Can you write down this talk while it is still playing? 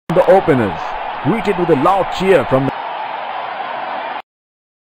The openers, greeted with a loud cheer from the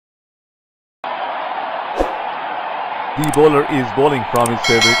bowler is bowling from his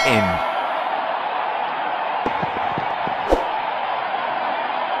favorite end.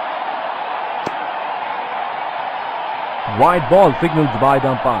 Wide ball signaled by the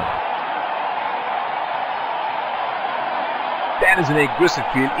umpire. That is an aggressive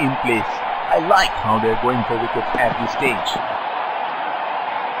field in place. I like how they are going for wickets at this stage.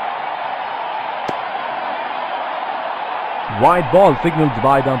 Wide ball signaled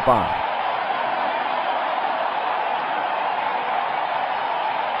by the umpire.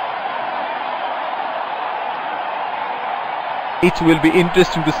 It will be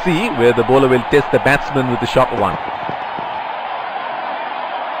interesting to see where the bowler will test the batsman with the short one.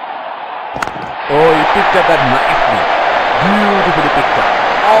 Oh, he picked up that nicely. Beautifully picked up.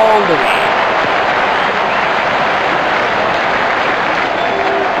 All the way.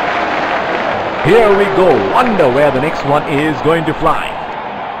 Here we go. Wonder where the next one is going to fly.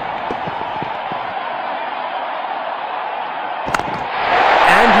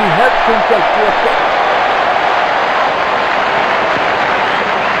 And he helps himself to a six.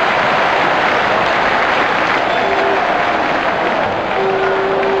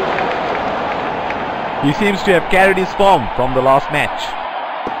 He seems to have carried his form from the last match.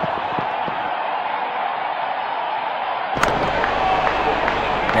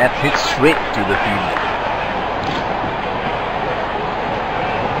 That hit straight to the fielder.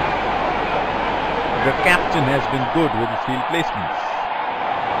 The captain has been good with his field placements.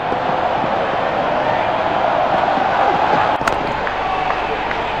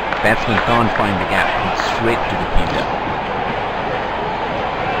 Batsman can't find the gap. It's straight to the fielder.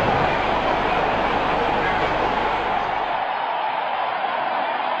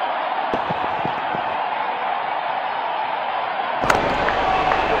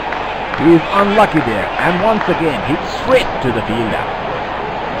 He is unlucky there and once again hits straight to the fielder.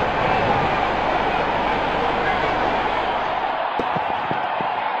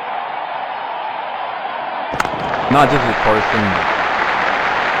 Not just for a single.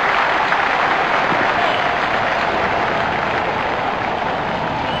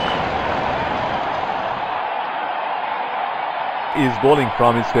 He is bowling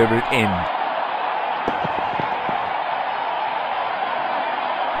from his favorite end.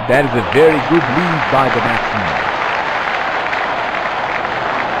 That is a very good lead by the batsman.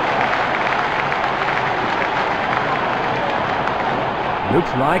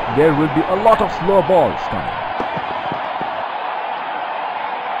 Looks like there will be a lot of slow balls coming.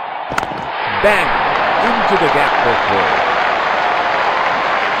 Bang! Into the gap for four.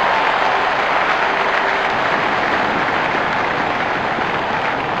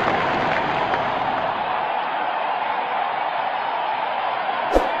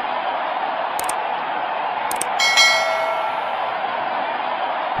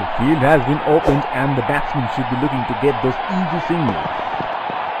 The field has been opened and the batsman should be looking to get those easy singles.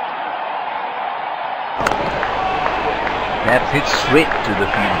 That's hit straight to the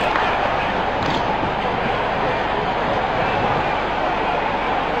fielder.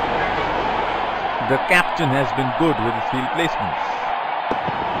 The captain has been good with his field placements.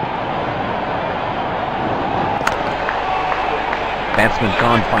 Batsman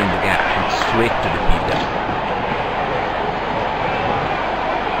can't find the gap. It's straight to the fielder.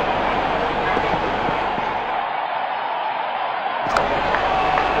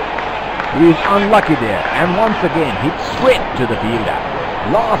 He is unlucky there and once again hits straight to the fielder.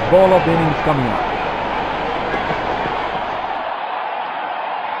 Last ball of the innings coming up.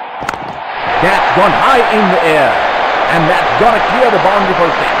 That's gone high in the air and that's gonna clear the boundary for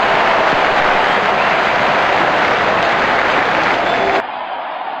six.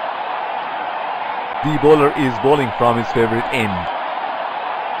 The bowler is bowling from his favorite end.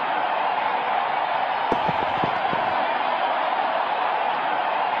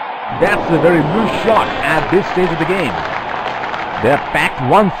 That's a very loose shot at this stage of the game. They're packed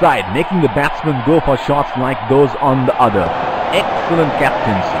one side, making the batsmen go for shots like those on the other. Excellent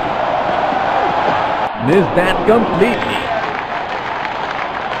captaincy. Missed that completely.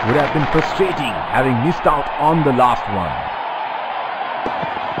 Would have been frustrating having missed out on the last one.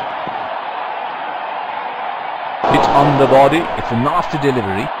 Hit on the body. It's a nasty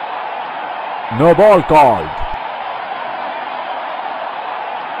delivery. No ball called.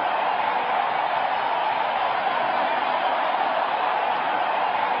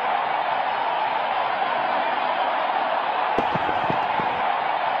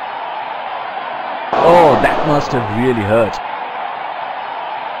 Oh, that must have really hurt.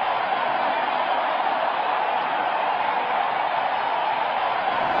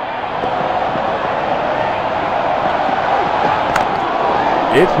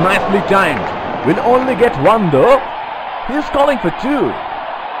 It's nicely timed. Will only get one though. He's calling for two.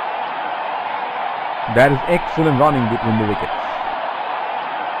 That is excellent running between the wickets.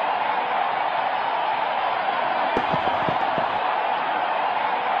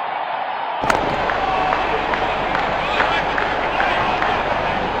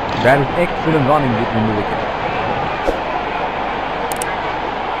 That is excellent running between the wickets.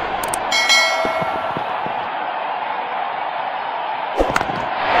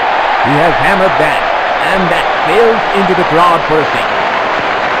 He has hammered that, and that sails into the crowd for a six.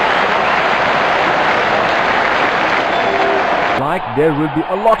 Like there will be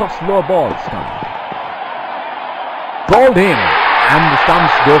a lot of slow balls coming. Bowled him, and the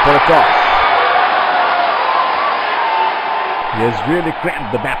stumps go for a toss. He has really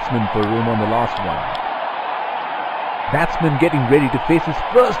cramped the batsman for room on the last one. Batsman getting ready to face his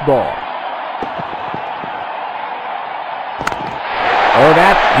first ball. Oh,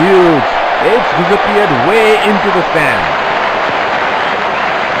 that's huge. It's disappeared way into the sand.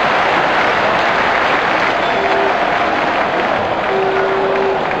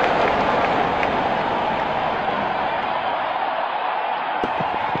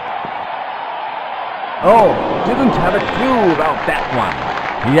 Oh, didn't have a clue about that one.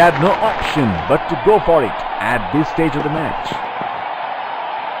 He had no option but to go for it at this stage of the match.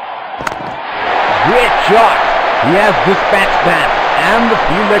 Great shot. He has dispatched that, and the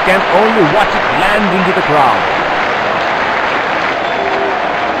fielder can only watch it land into the crowd.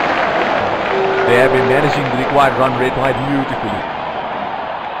 They have been managing the required run rate quite beautifully.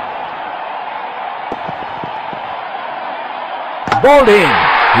 Bowled in.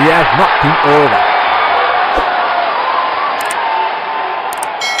 He has knocked him over.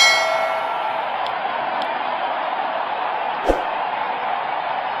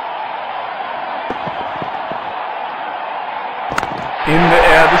 In the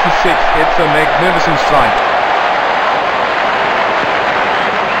air, this is six. It's a magnificent strike.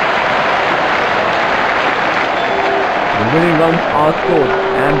 The winning runs are scored,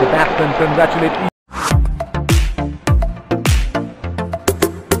 and the batsmen congratulate